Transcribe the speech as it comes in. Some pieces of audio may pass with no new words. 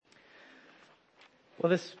Well,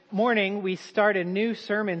 this morning we start a new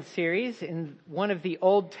sermon series in one of the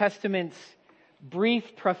Old Testament's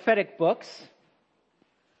brief prophetic books,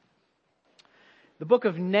 the book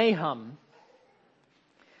of Nahum.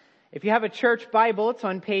 If you have a church Bible, it's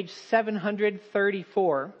on page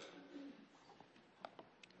 734.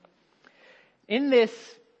 In this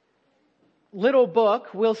little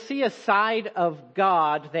book, we'll see a side of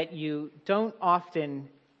God that you don't often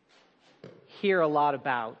hear a lot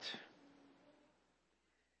about.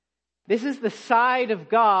 This is the side of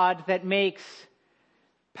God that makes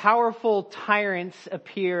powerful tyrants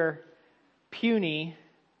appear puny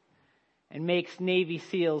and makes Navy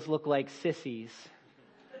SEALs look like sissies.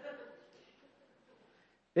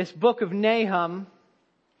 This book of Nahum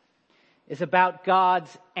is about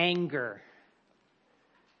God's anger,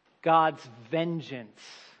 God's vengeance.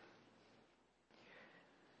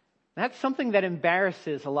 That's something that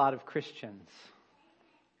embarrasses a lot of Christians.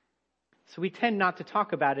 So we tend not to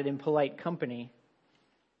talk about it in polite company.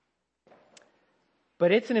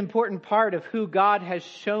 But it's an important part of who God has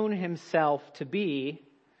shown himself to be.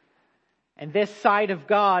 And this side of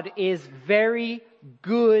God is very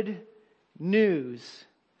good news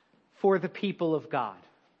for the people of God.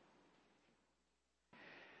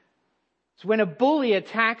 So when a bully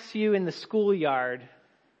attacks you in the schoolyard,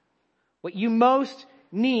 what you most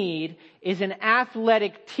need is an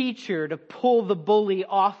athletic teacher to pull the bully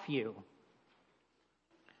off you.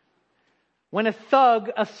 When a thug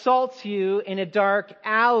assaults you in a dark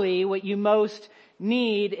alley, what you most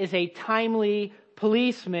need is a timely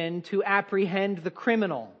policeman to apprehend the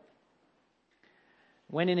criminal.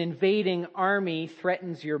 When an invading army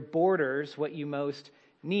threatens your borders, what you most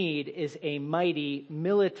need is a mighty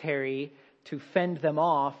military to fend them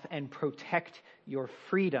off and protect your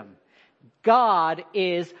freedom. God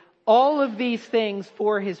is all of these things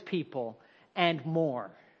for his people and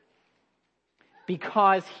more,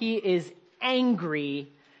 because he is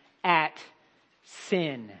angry at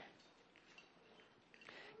sin.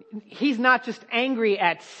 He's not just angry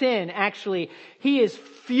at sin, actually. He is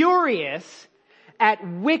furious at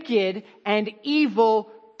wicked and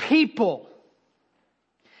evil people.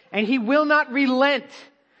 And he will not relent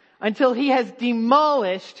until he has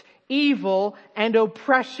demolished evil and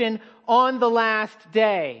oppression on the last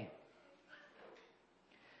day.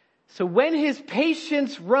 So when his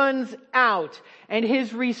patience runs out and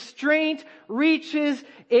his restraint reaches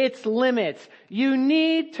its limits, you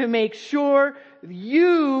need to make sure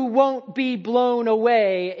you won't be blown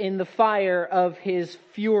away in the fire of his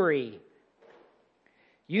fury.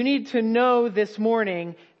 You need to know this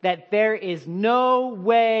morning that there is no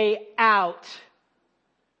way out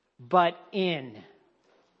but in.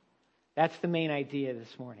 That's the main idea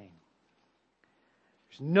this morning.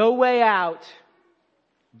 There's no way out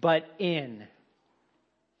but in.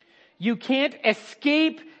 You can't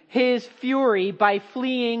escape his fury by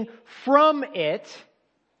fleeing from it,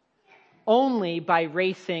 only by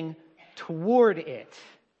racing toward it,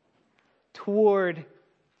 toward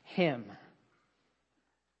him.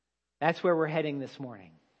 That's where we're heading this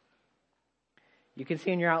morning. You can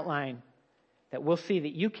see in your outline that we'll see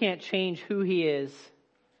that you can't change who he is.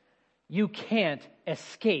 You can't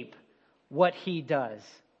escape what he does.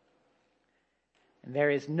 And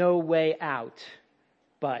there is no way out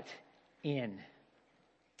but in.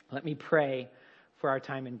 Let me pray for our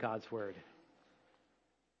time in God's Word.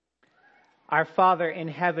 Our Father in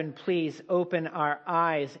heaven, please open our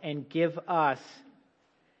eyes and give us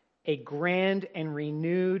a grand and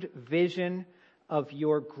renewed vision of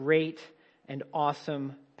your great and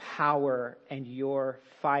awesome power and your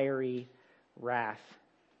fiery wrath.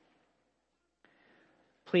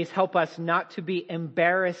 Please help us not to be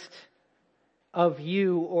embarrassed of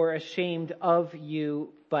you or ashamed of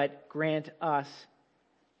you, but grant us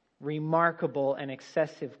remarkable and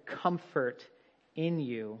excessive comfort in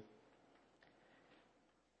you,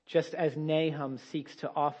 just as Nahum seeks to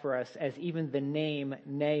offer us, as even the name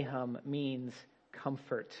Nahum means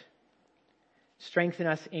comfort. Strengthen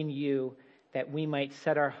us in you that we might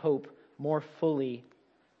set our hope more fully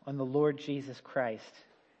on the Lord Jesus Christ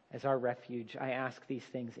as our refuge. I ask these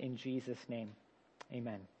things in Jesus' name.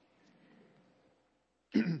 Amen.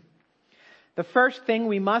 The first thing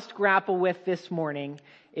we must grapple with this morning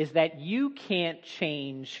is that you can't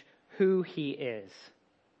change who he is.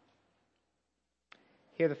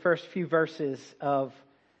 Here are the first few verses of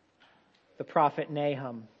the prophet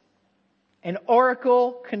Nahum. An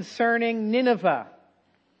oracle concerning Nineveh.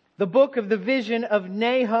 The book of the vision of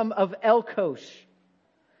Nahum of Elkosh.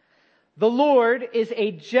 The Lord is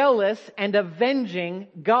a jealous and avenging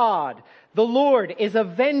God. The Lord is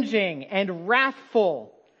avenging and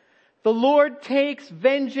wrathful. The Lord takes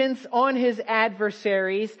vengeance on his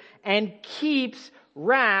adversaries and keeps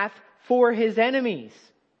wrath for his enemies.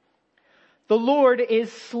 The Lord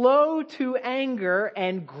is slow to anger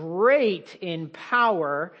and great in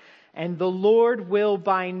power, and the Lord will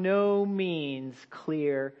by no means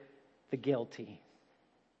clear the guilty.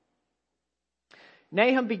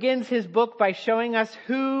 Nahum begins his book by showing us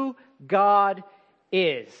who God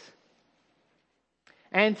is.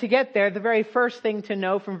 And to get there, the very first thing to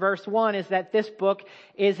know from verse 1 is that this book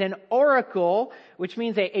is an oracle, which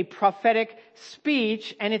means a prophetic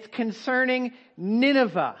speech, and it's concerning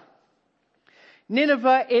Nineveh.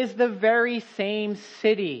 Nineveh is the very same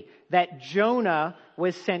city that Jonah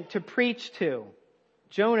was sent to preach to.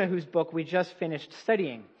 Jonah, whose book we just finished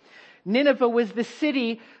studying. Nineveh was the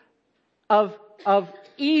city of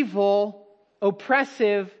evil,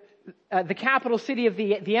 oppressive, the capital city of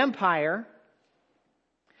the empire.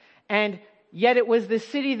 And yet it was the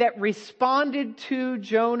city that responded to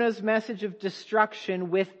Jonah's message of destruction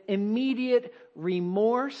with immediate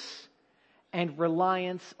remorse and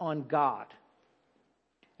reliance on God.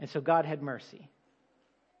 And so God had mercy.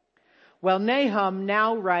 Well, Nahum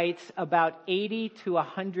now writes about 80 to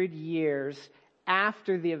 100 years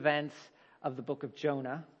after the events of the book of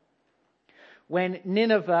Jonah, when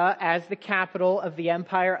Nineveh, as the capital of the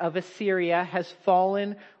empire of Assyria, has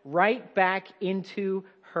fallen right back into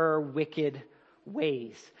her wicked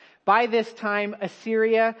ways. By this time,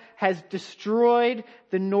 Assyria has destroyed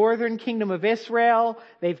the northern kingdom of Israel.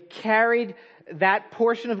 They've carried that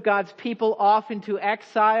portion of God's people off into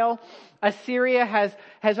exile. Assyria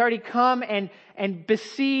has already come and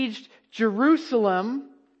besieged Jerusalem,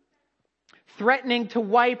 threatening to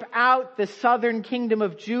wipe out the southern kingdom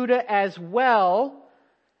of Judah as well.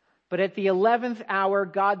 But at the 11th hour,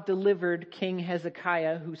 God delivered King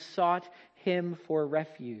Hezekiah, who sought him for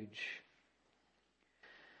refuge.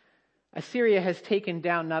 Assyria has taken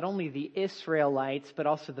down not only the Israelites, but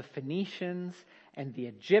also the Phoenicians and the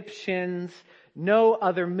Egyptians. No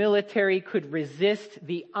other military could resist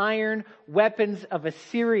the iron weapons of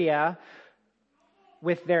Assyria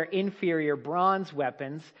with their inferior bronze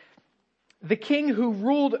weapons. The king who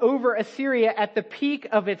ruled over Assyria at the peak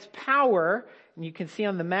of its power, and you can see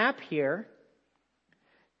on the map here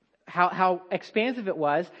how expansive it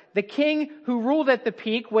was. The king who ruled at the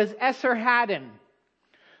peak was Esarhaddon,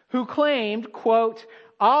 who claimed, quote,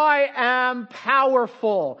 "I am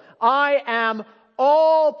powerful. I am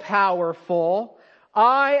all powerful.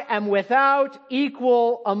 I am without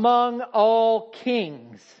equal among all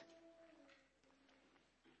kings."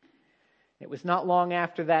 It was not long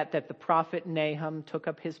after that the prophet Nahum took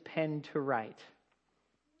up his pen to write.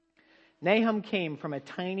 Nahum came from a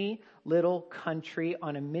tiny little country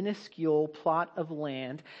on a minuscule plot of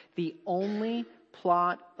land, the only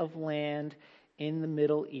plot of land in the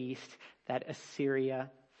Middle East that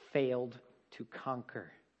Assyria failed to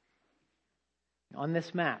conquer. On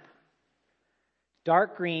this map,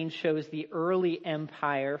 dark green shows the early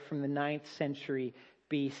empire from the 9th century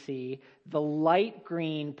BC. The light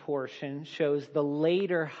green portion shows the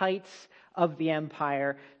later heights of the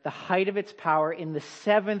empire, the height of its power in the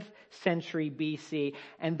 7th century BC.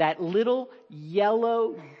 And that little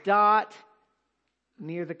yellow dot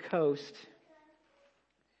near the coast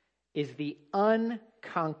is the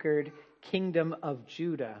unconquered kingdom of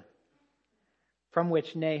Judah, from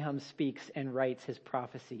which Nahum speaks and writes his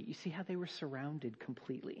prophecy. You see how they were surrounded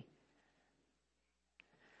completely.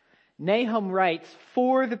 Nahum writes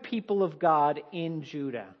for the people of God in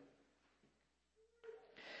Judah.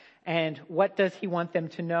 And what does he want them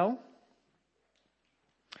to know?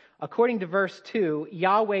 According to verse 2,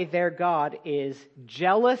 Yahweh their God is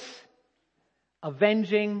jealous,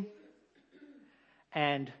 avenging,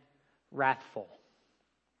 and wrathful.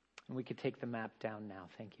 And we could take the map down now.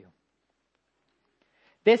 Thank you.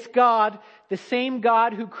 This God, the same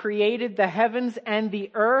God who created the heavens and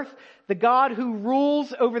the earth, the God who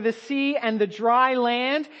rules over the sea and the dry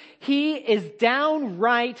land, he is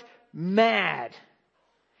downright mad.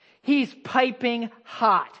 He's piping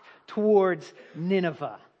hot towards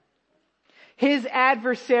Nineveh. His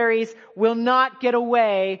adversaries will not get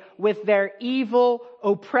away with their evil,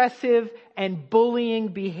 oppressive, and bullying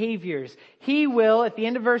behaviors. He will, at the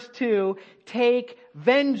end of verse 2, take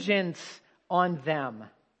vengeance on them.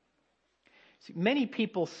 See, many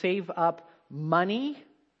people save up money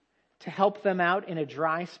to help them out in a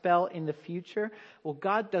dry spell in the future. Well,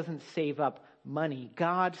 God doesn't save up money.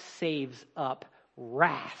 God saves up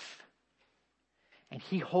wrath. And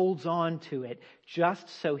he holds on to it just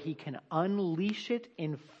so he can unleash it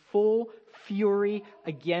in full fury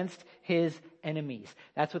against his enemies.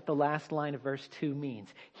 That's what the last line of verse 2 means.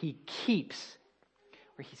 He keeps,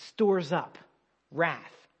 where he stores up wrath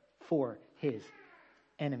for his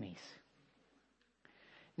enemies.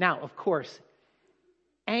 Now, of course,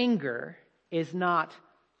 anger is not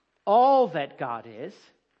all that God is.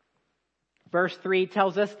 Verse 3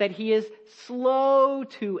 tells us that he is slow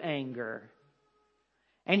to anger.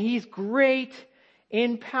 And he's great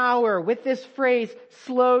in power. With this phrase,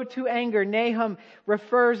 slow to anger, Nahum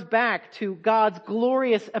refers back to God's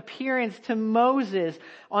glorious appearance to Moses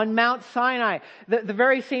on Mount Sinai. The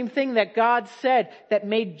very same thing that God said that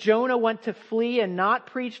made Jonah want to flee and not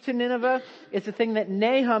preach to Nineveh is the thing that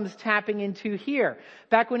Nahum's tapping into here.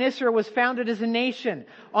 Back when Israel was founded as a nation,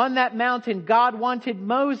 on that mountain, God wanted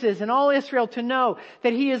Moses and all Israel to know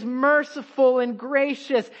that he is merciful and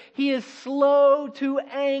gracious. He is slow to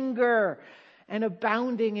anger and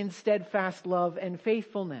abounding in steadfast love and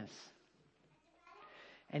faithfulness.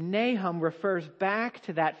 And Nahum refers back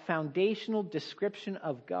to that foundational description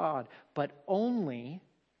of God, but only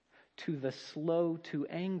to the slow to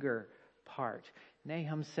anger part.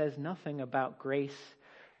 Nahum says nothing about grace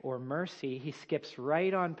or mercy. He skips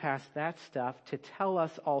right on past that stuff to tell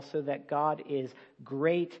us also that God is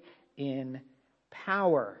great in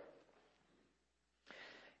power.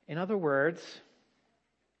 In other words,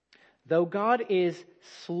 though God is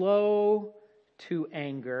slow to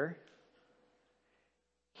anger,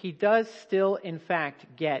 he does still, in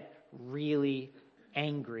fact, get really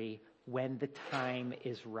angry when the time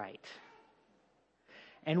is right.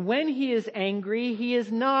 And when he is angry, he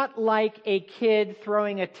is not like a kid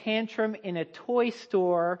throwing a tantrum in a toy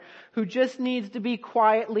store who just needs to be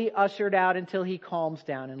quietly ushered out until he calms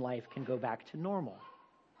down and life can go back to normal.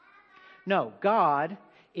 No, God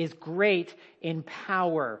is great in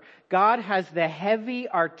power. God has the heavy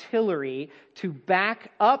artillery to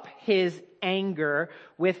back up his anger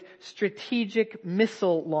with strategic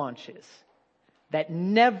missile launches that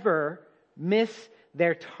never miss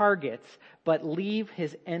their targets, but leave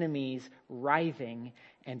his enemies writhing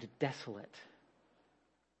and desolate.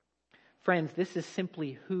 Friends, this is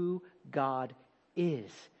simply who God is.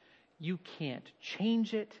 You can't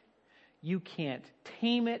change it. You can't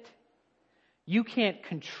tame it. You can't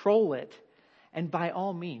control it. And by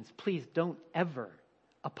all means, please don't ever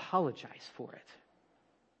apologize for it.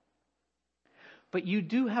 But you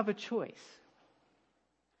do have a choice.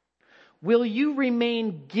 Will you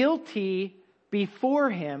remain guilty before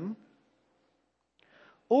him,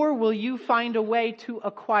 or will you find a way to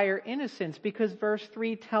acquire innocence? Because verse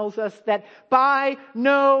 3 tells us that by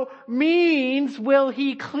no means will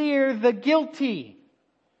he clear the guilty.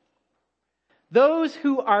 Those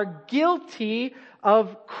who are guilty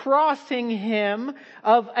of crossing him,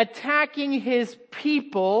 of attacking his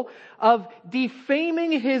people, of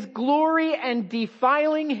defaming his glory and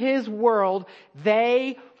defiling his world,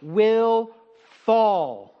 they will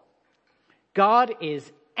fall. God is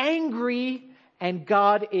angry and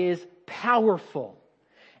God is powerful.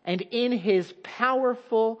 And in his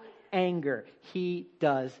powerful anger, he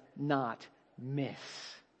does not miss.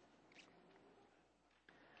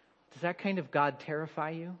 Does that kind of God terrify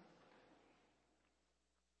you?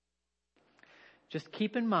 Just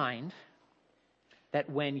keep in mind that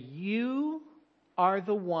when you are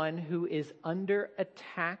the one who is under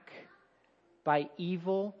attack by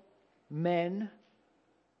evil men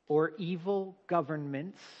or evil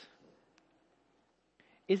governments,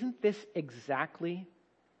 isn't this exactly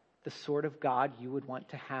the sort of God you would want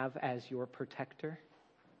to have as your protector?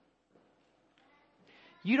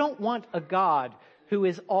 You don't want a God who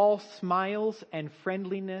is all smiles and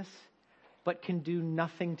friendliness, but can do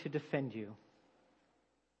nothing to defend you.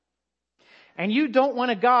 And you don't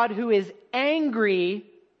want a God who is angry,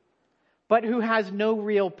 but who has no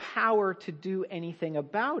real power to do anything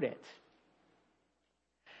about it.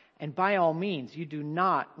 And by all means, you do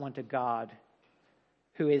not want a God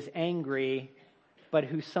who is angry, but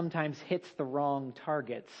who sometimes hits the wrong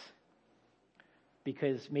targets,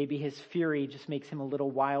 because maybe his fury just makes him a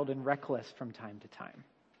little wild and reckless from time to time.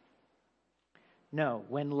 No,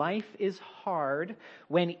 when life is hard,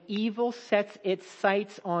 when evil sets its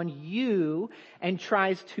sights on you and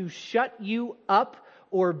tries to shut you up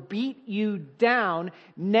or beat you down,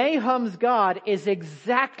 Nahum's God is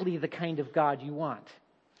exactly the kind of God you want.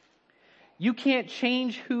 You can't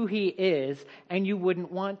change who he is, and you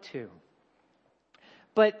wouldn't want to.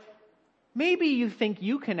 But maybe you think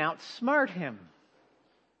you can outsmart him.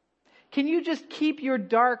 Can you just keep your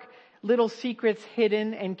dark little secrets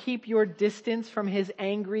hidden and keep your distance from his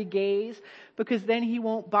angry gaze? Because then he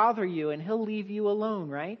won't bother you and he'll leave you alone,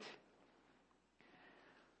 right?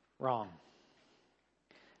 Wrong.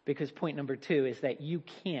 Because point number 2 is that you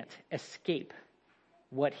can't escape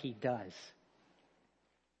what he does.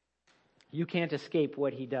 You can't escape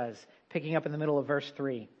what he does. Picking up in the middle of verse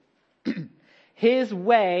 3. His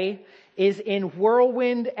way is in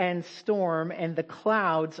whirlwind and storm, and the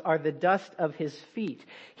clouds are the dust of his feet.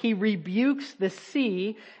 He rebukes the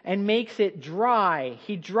sea and makes it dry.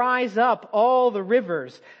 He dries up all the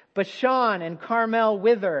rivers. Bashan and Carmel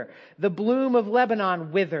wither. The bloom of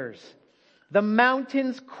Lebanon withers. The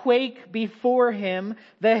mountains quake before him.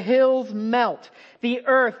 The hills melt. The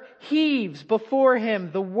earth heaves before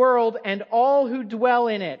him, the world and all who dwell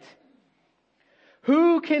in it.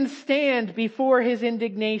 Who can stand before his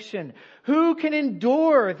indignation? Who can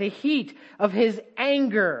endure the heat of his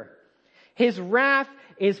anger? His wrath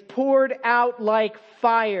is poured out like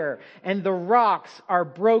fire, and the rocks are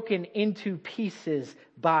broken into pieces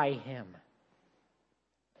by him.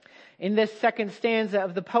 In this second stanza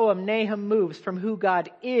of the poem, Nahum moves from who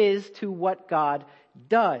God is to what God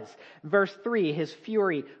does. Verse 3, his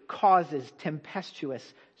fury causes tempestuous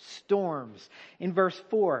storms. In verse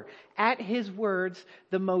 4, at his words,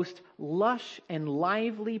 the most lush and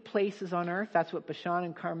lively places on earth, that's what Bashan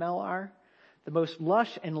and Carmel are, the most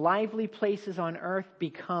lush and lively places on earth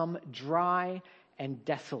become dry and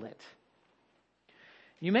desolate.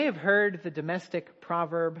 You may have heard the domestic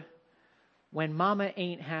proverb, when mama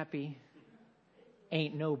ain't happy,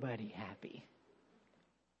 ain't nobody happy.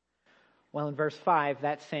 Well, in verse 5,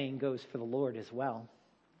 that saying goes for the Lord as well.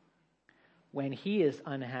 When he is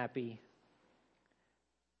unhappy,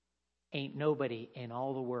 ain't nobody in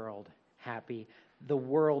all the world happy. The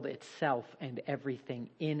world itself and everything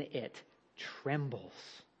in it trembles.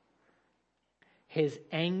 His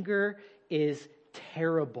anger is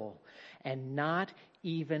terrible, and not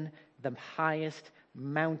even the highest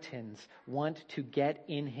mountains want to get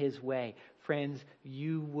in his way. Friends,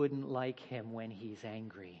 you wouldn't like him when he's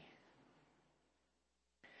angry.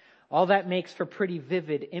 All that makes for pretty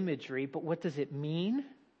vivid imagery, but what does it mean?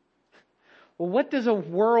 Well, what does a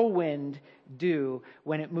whirlwind do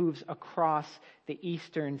when it moves across the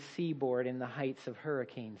eastern seaboard in the heights of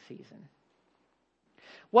hurricane season?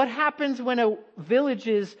 What happens when a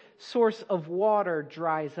village's source of water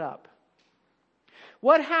dries up?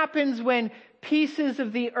 What happens when pieces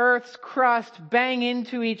of the earth's crust bang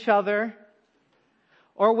into each other,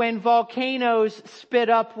 or when volcanoes spit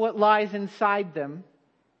up what lies inside them?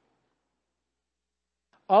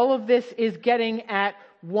 All of this is getting at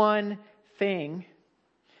one thing.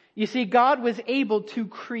 You see, God was able to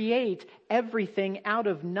create everything out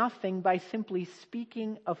of nothing by simply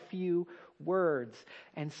speaking a few words.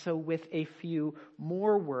 And so with a few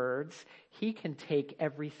more words, he can take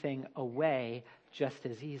everything away just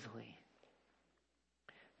as easily.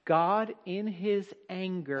 God, in his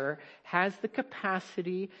anger, has the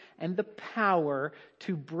capacity and the power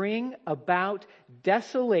to bring about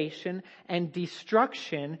desolation and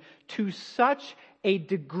destruction to such a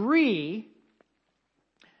degree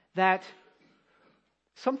that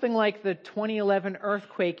something like the 2011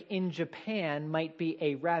 earthquake in Japan might be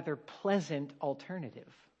a rather pleasant alternative.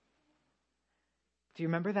 Do you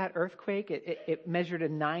remember that earthquake? It measured a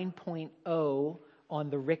 9.0 on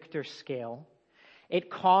the Richter scale. It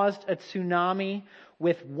caused a tsunami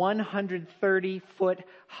with 130-foot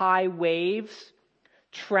high waves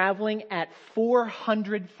traveling at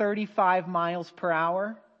 435 miles per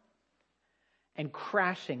hour and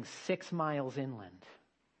crashing 6 miles inland.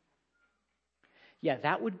 Yeah,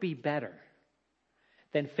 that would be better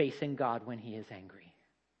than facing God when he is angry.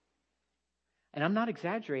 And I'm not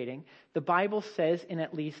exaggerating. The Bible says in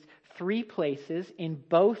at least 3 places in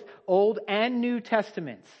both Old and New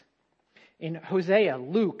Testaments, in Hosea,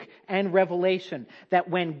 Luke, and Revelation, that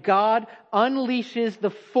when God unleashes the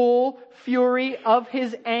full fury of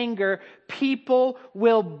his anger, people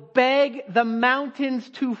will beg the mountains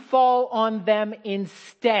to fall on them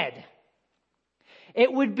instead.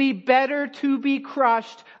 It would be better to be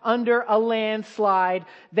crushed under a landslide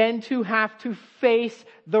than to have to face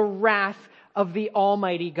the wrath of the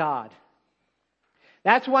Almighty God.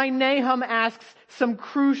 That's why Nahum asks some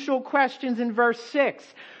crucial questions in verse 6.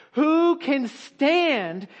 Who can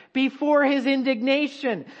stand before his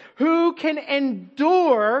indignation? Who can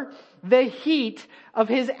endure the heat of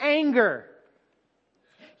his anger?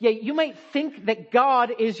 Yeah, you might think that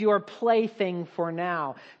God is your plaything for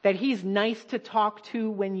now, that he's nice to talk to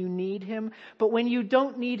when you need him, but when you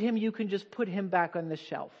don't need him, you can just put him back on the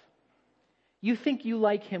shelf. You think you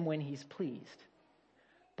like him when he's pleased,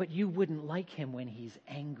 but you wouldn't like him when he's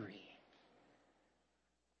angry.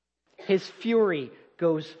 His fury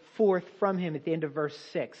goes forth from him at the end of verse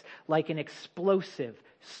 6, like an explosive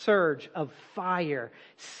surge of fire,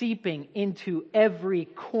 seeping into every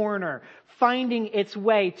corner, finding its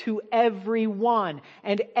way to everyone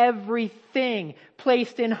and everything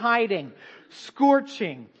placed in hiding,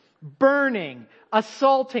 scorching, burning,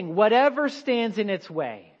 assaulting, whatever stands in its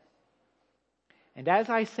way. And as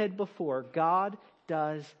I said before, God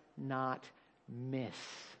does not miss.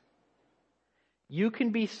 You can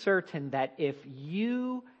be certain that if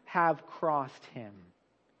you have crossed him,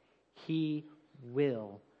 he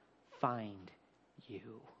will find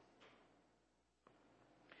you.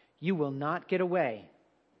 You will not get away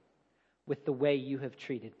with the way you have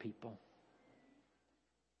treated people.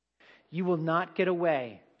 You will not get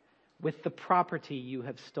away with the property you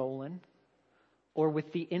have stolen or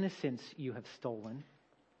with the innocence you have stolen.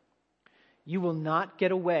 You will not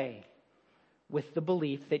get away with the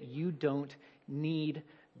belief that you don't need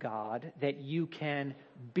God, that you can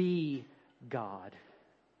be God.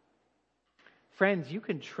 Friends, you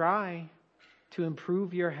can try to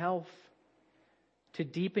improve your health, to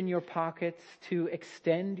deepen your pockets, to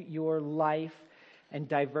extend your life and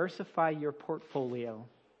diversify your portfolio.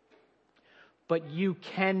 But you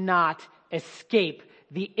cannot escape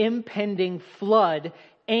the impending flood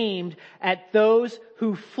aimed at those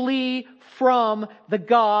who flee from the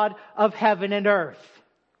God of heaven and earth.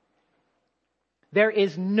 There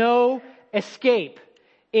is no escape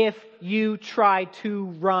if you try to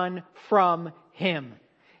run from him.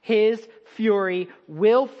 His fury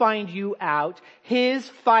will find you out. His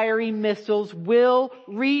fiery missiles will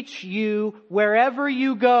reach you wherever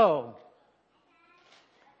you go.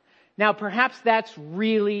 Now, perhaps that's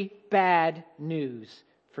really bad news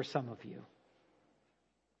for some of you.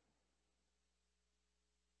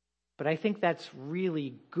 But I think that's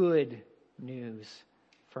really good news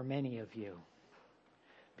for many of you.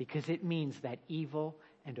 Because it means that evil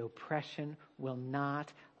and oppression will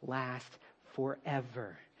not last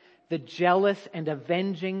forever. The jealous and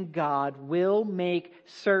avenging God will make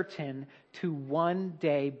certain to one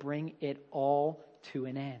day bring it all to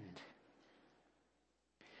an end.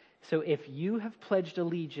 So if you have pledged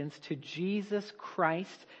allegiance to Jesus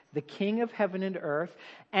Christ, the King of heaven and earth,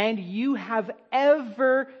 and you have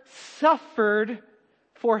ever suffered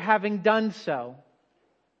for having done so,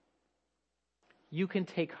 you can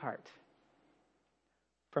take heart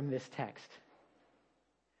from this text.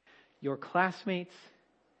 Your classmates,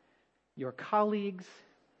 your colleagues,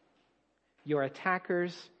 your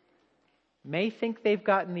attackers may think they've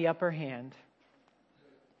gotten the upper hand,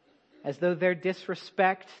 as though their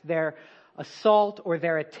disrespect, their assault, or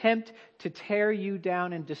their attempt to tear you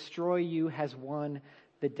down and destroy you has won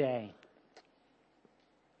the day.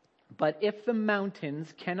 But if the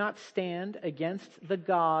mountains cannot stand against the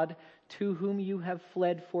God to whom you have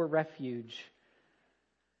fled for refuge,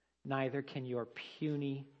 neither can your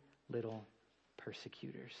puny little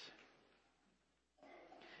persecutors.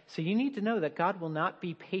 So you need to know that God will not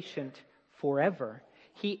be patient forever.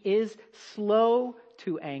 He is slow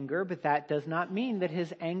to anger, but that does not mean that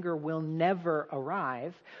his anger will never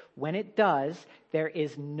arrive. When it does, there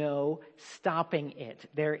is no stopping it.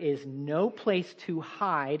 There is no place to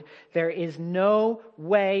hide. There is no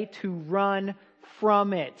way to run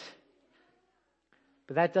from it.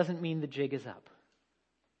 But that doesn't mean the jig is up.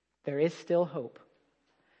 There is still hope.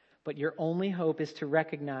 But your only hope is to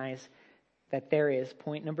recognize that there is,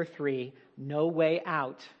 point number 3, no way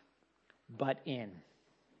out but in.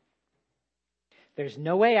 There's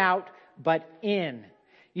no way out but in.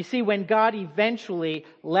 You see, when God eventually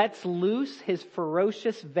lets loose his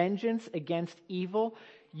ferocious vengeance against evil,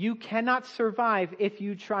 you cannot survive if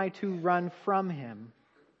you try to run from him.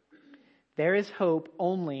 There is hope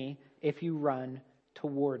only if you run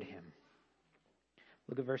toward him.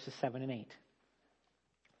 Look at verses 7 and 8.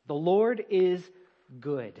 The Lord is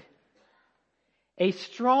good, a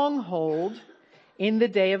stronghold in the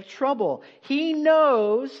day of trouble. He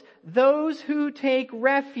knows those who take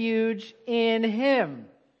refuge in him.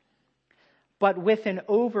 But with an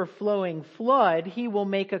overflowing flood, he will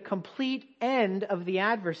make a complete end of the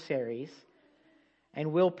adversaries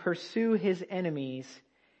and will pursue his enemies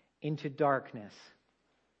into darkness.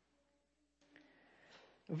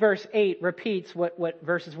 Verse 8 repeats what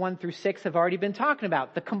verses 1 through 6 have already been talking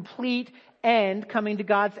about. The complete end coming to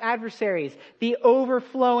God's adversaries. The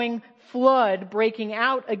overflowing flood breaking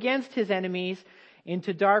out against his enemies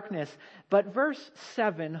into darkness. But verse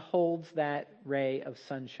 7 holds that ray of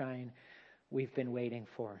sunshine we've been waiting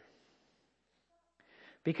for.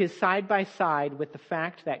 Because side by side with the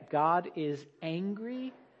fact that God is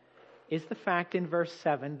angry is the fact in verse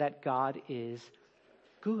 7 that God is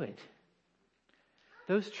good.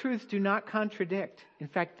 those truths do not contradict. In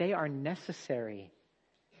fact, they are necessary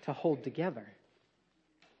to hold together.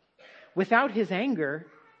 Without his anger,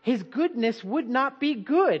 his goodness would not be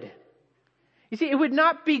good. You see, it would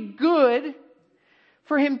not be good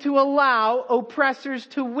for him to allow oppressors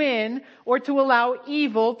to win or to allow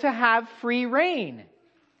evil to have free reign.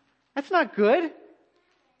 That's not good.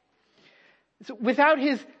 So without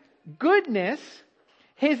his goodness,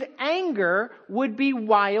 his anger would be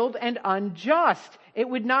wild and unjust. It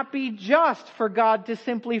would not be just for God to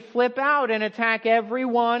simply flip out and attack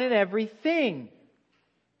everyone and everything.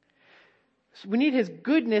 So we need his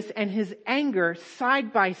goodness and his anger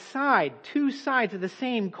side by side, two sides of the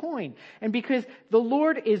same coin. And because the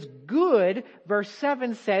Lord is good, verse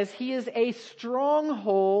 7 says he is a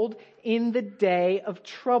stronghold in the day of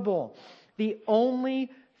trouble. The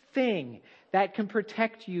only thing that can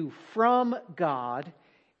protect you from God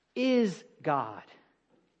is God.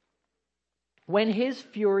 When his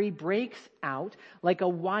fury breaks out like a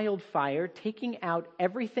wildfire, taking out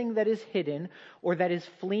everything that is hidden or that is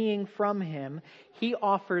fleeing from him, he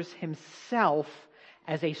offers himself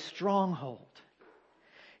as a stronghold.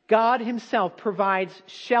 God himself provides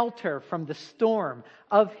shelter from the storm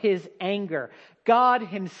of his anger. God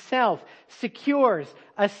himself secures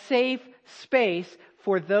a safe space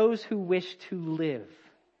for those who wish to live.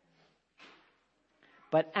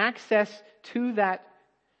 But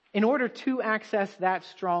in order to access that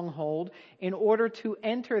stronghold, in order to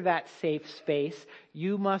enter that safe space,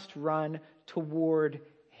 you must run toward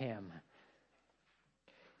him.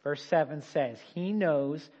 Verse 7 says, he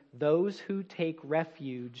knows those who take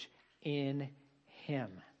refuge in him.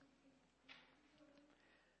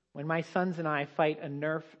 When my sons and I fight a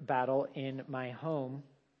Nerf battle in my home,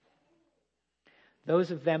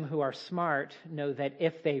 those of them who are smart know that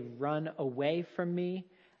if they run away from me,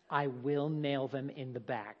 I will nail them in the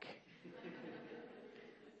back.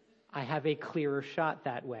 I have a clearer shot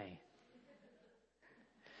that way.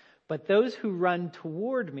 But those who run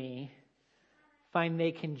toward me find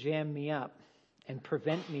they can jam me up and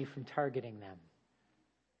prevent me from targeting them.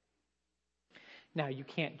 Now, you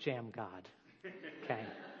can't jam God, okay?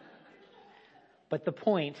 But the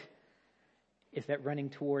point is that running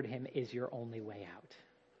toward him is your only way out.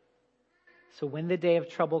 So when the day of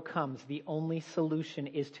trouble comes, the only solution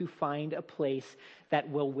is to find a place that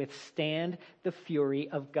will withstand the fury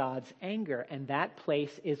of God's anger. And that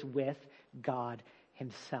place is with God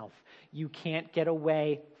himself. You can't get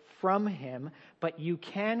away from him, but you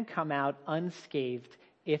can come out unscathed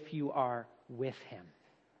if you are with him.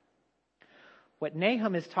 What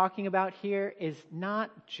Nahum is talking about here is not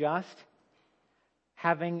just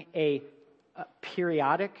having a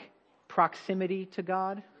periodic proximity to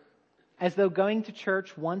God, as though going to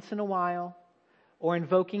church once in a while or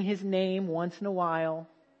invoking his name once in a while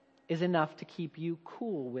is enough to keep you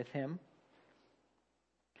cool with him.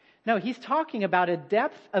 No, he's talking about a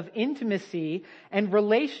depth of intimacy and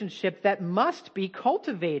relationship that must be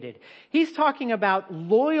cultivated. He's talking about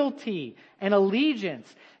loyalty and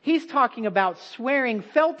allegiance. He's talking about swearing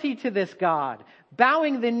fealty to this God,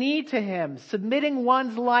 bowing the knee to him, submitting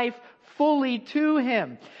one's life fully to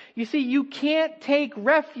him. You see, you can't take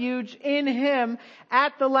refuge in him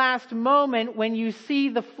at the last moment when you see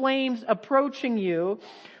the flames approaching you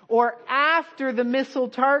or after the missile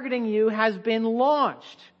targeting you has been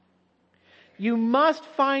launched. You must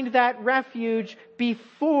find that refuge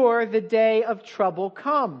before the day of trouble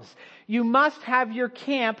comes. You must have your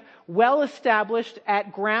camp well established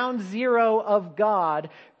at ground zero of God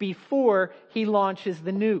before he launches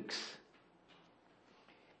the nukes.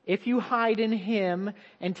 If you hide in him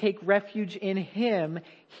and take refuge in him,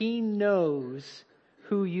 he knows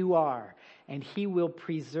who you are, and he will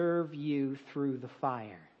preserve you through the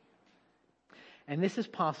fire. And this is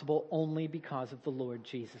possible only because of the Lord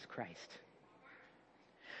Jesus Christ.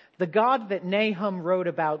 The God that Nahum wrote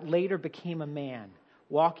about later became a man,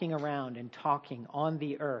 walking around and talking on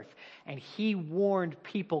the earth. And he warned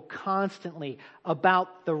people constantly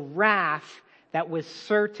about the wrath that was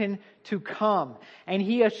certain to come. And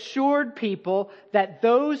he assured people that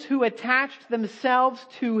those who attached themselves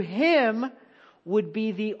to him would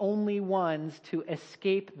be the only ones to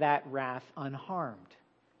escape that wrath unharmed.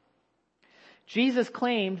 Jesus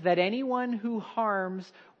claimed that anyone who harms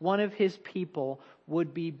one of his people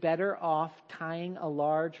would be better off tying a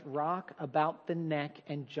large rock about the neck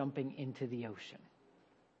and jumping into the ocean,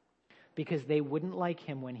 because they wouldn't like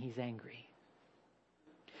him when he's angry.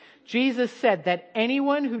 Jesus said that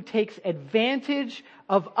anyone who takes advantage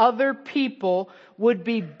of other people would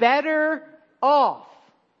be better off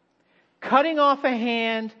cutting off a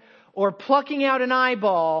hand or plucking out an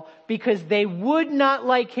eyeball because they would not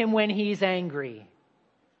like him when he's angry.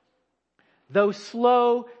 Though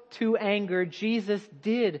slow to anger, Jesus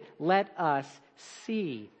did let us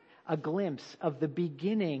see a glimpse of the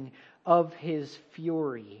beginning of his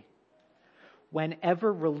fury.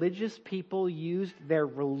 Whenever religious people used their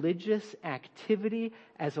religious activity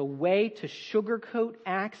as a way to sugarcoat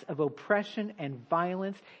acts of oppression and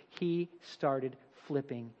violence, he started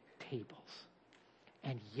flipping tables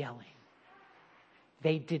and yelling.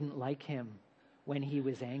 They didn't like him when he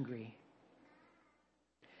was angry.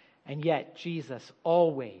 And yet Jesus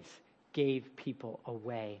always gave people a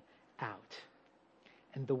way out.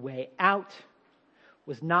 And the way out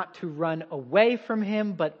was not to run away from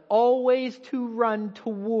him, but always to run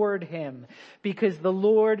toward him, because the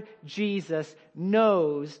Lord Jesus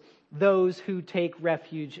knows those who take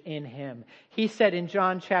refuge in him. He said in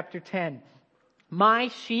John chapter 10, "My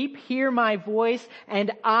sheep hear my voice,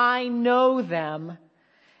 and I know them,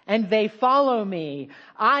 and they follow me.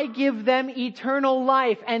 I give them eternal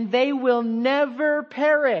life, and they will never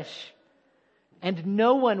perish, and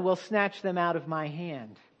no one will snatch them out of my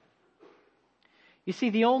hand." You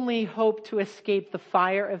see, the only hope to escape the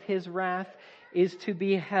fire of his wrath is to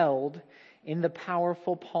be held in the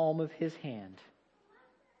powerful palm of his hand.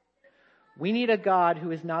 We need a God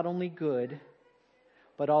who is not only good,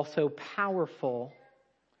 but also powerful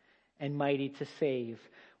and mighty to save,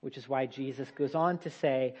 which is why Jesus goes on to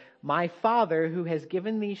say, "My Father who has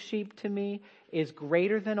given these sheep to me is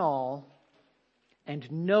greater than all, and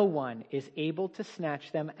no one is able to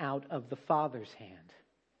snatch them out of the Father's hand."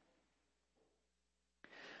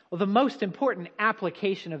 Well, the most important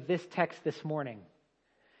application of this text this morning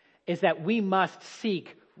is that we must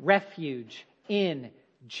seek refuge in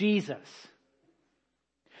Jesus.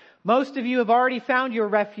 Most of you have already found your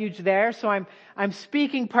refuge there, so I'm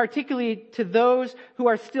speaking particularly to those who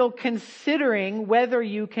are still considering whether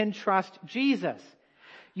you can trust Jesus.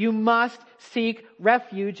 You must seek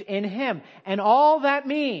refuge in him. And all that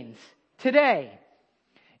means today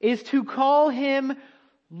is to call him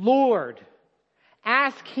Lord.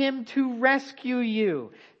 Ask him to rescue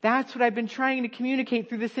you. That's what I've been trying to communicate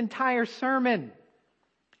through this entire sermon.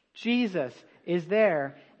 Jesus is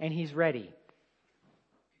there and he's ready.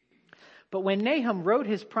 But when Nahum wrote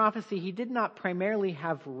his prophecy, he did not primarily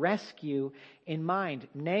have rescue in mind.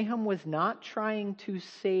 Nahum was not trying to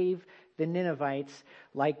save the Ninevites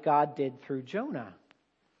like God did through Jonah.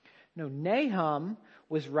 No, Nahum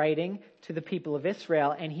was writing to the people of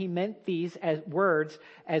Israel, and he meant these as words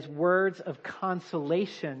of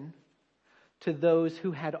consolation to those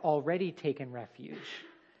who had already taken refuge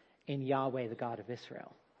in Yahweh, the God of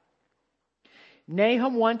Israel.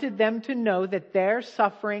 Nahum wanted them to know that their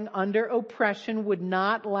suffering under oppression would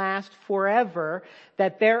not last forever,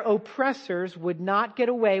 that their oppressors would not get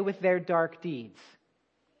away with their dark deeds.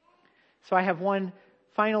 So I have one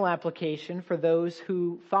final application for those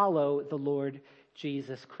who follow the Lord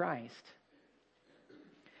Jesus Christ.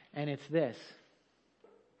 And it's this: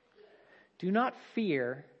 do not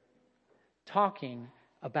fear talking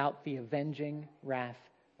about the avenging wrath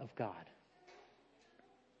of God.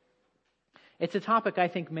 It's a topic I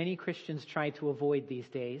think many Christians try to avoid these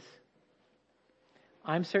days.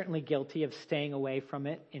 I'm certainly guilty of staying away from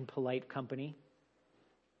it in polite company.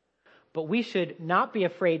 But we should not be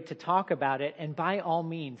afraid to talk about it, and by all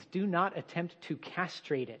means, do not attempt to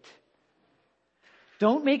castrate it.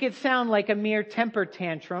 Don't make it sound like a mere temper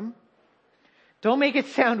tantrum. Don't make it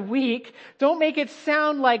sound weak. Don't make it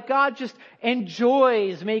sound like God just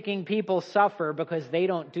enjoys making people suffer because they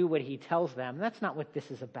don't do what he tells them. That's not what this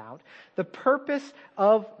is about. The purpose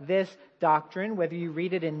of this doctrine, whether you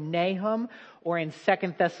read it in Nahum or in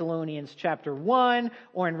 2 Thessalonians chapter 1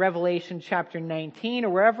 or in Revelation chapter 19 or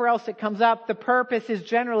wherever else it comes up, the purpose is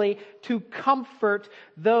generally to comfort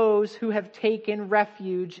those who have taken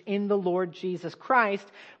refuge in the Lord Jesus Christ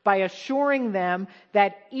by assuring them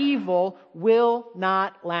that evil will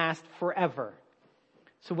not last forever.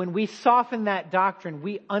 So when we soften that doctrine,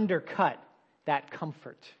 we undercut that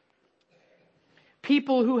comfort.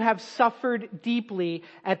 People who have suffered deeply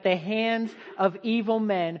at the hands of evil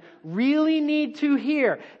men really need to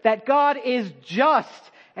hear that God is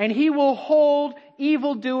just and he will hold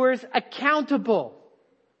evildoers accountable.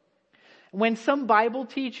 When some Bible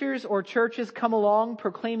teachers or churches come along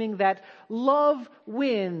proclaiming that love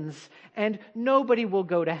wins and nobody will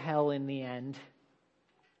go to hell in the end,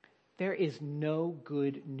 there is no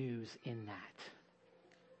good news in that.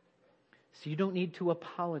 So you don't need to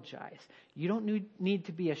apologize. You don't need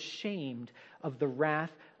to be ashamed of the wrath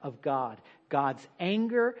of God. God's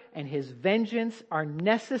anger and his vengeance are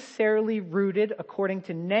necessarily rooted, according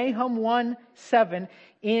to Nahum 1:7,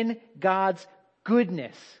 in God's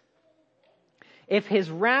goodness. If his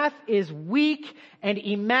wrath is weak and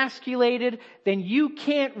emasculated, then you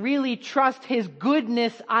can't really trust his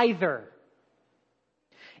goodness either.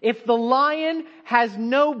 If the lion has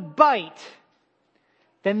no bite,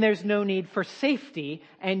 then there's no need for safety,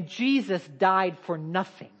 and Jesus died for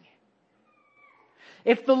nothing.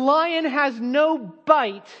 If the lion has no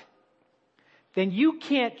bite, then you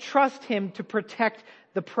can't trust him to protect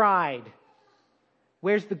the pride.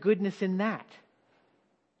 Where's the goodness in that?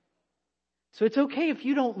 So it's okay if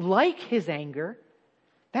you don't like his anger.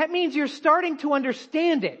 That means you're starting to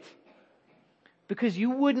understand it, because you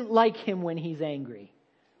wouldn't like him when he's angry.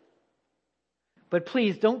 But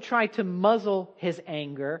please don't try to muzzle his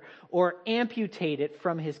anger or amputate it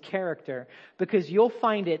from his character, because you'll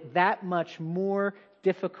find it that much more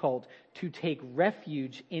difficult to take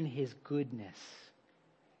refuge in his goodness.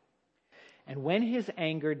 And when his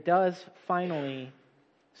anger does finally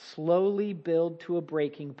slowly build to a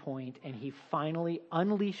breaking point and he finally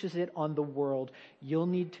unleashes it on the world, you'll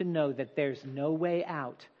need to know that there's no way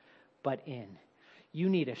out but in. You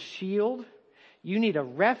need a shield. You need a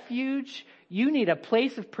refuge. You need a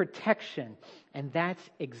place of protection. And that's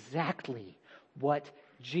exactly what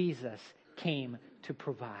Jesus came to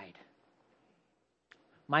provide.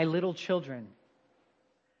 My little children,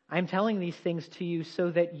 I'm telling these things to you so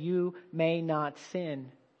that you may not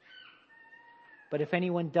sin. But if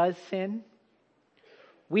anyone does sin,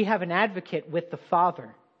 we have an advocate with the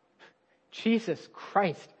Father, Jesus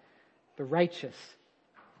Christ, the righteous.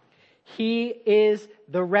 He is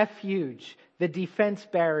the refuge, the defense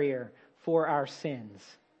barrier for our sins.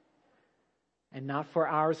 And not for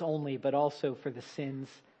ours only, but also for the sins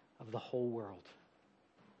of the whole world.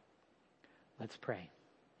 Let's pray.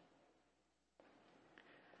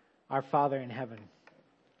 Our Father in heaven,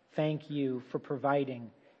 thank you for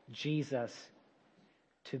providing Jesus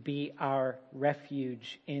to be our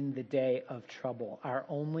refuge in the day of trouble. Our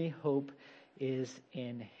only hope is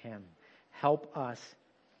in him. Help us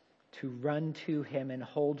to run to him and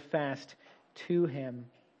hold fast to him,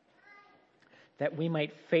 that we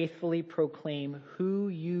might faithfully proclaim who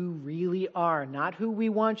you really are. Not who we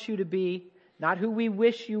want you to be, not who we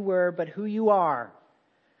wish you were, but who you are.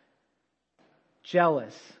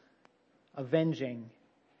 Jealous, avenging,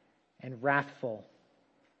 and wrathful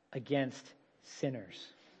against sinners.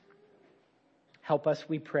 Help us,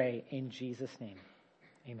 we pray, in Jesus' name.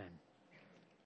 Amen.